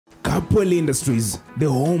Capwell Industries, the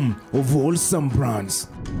home of wholesome brands.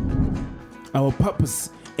 Our purpose: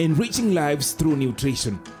 enriching lives through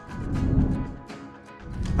nutrition.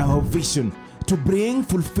 Our vision: to bring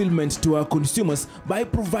fulfillment to our consumers by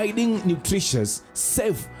providing nutritious,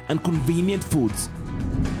 safe, and convenient foods.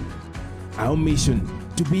 Our mission: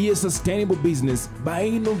 to be a sustainable business by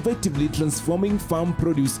innovatively transforming farm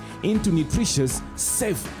produce into nutritious,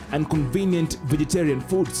 safe, and convenient vegetarian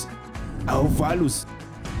foods. Our values: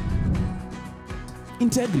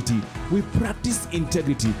 integrity. We practice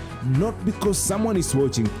integrity not because someone is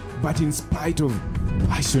watching, but in spite of.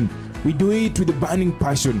 Passion. We do it with a burning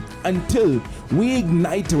passion until we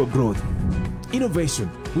ignite our growth. Innovation.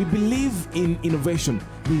 We believe in innovation.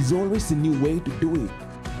 There is always a new way to do it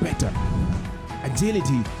better.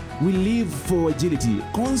 Agility. We live for agility,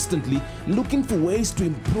 constantly looking for ways to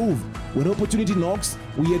improve. When opportunity knocks,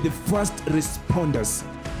 we are the first responders.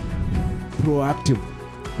 Proactive.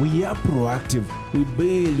 We are proactive. We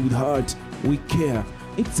build with heart. We care.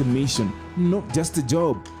 It's a mission, not just a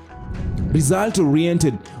job.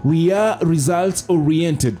 Result-oriented. We are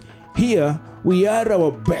results-oriented. Here, we are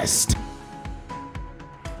our best.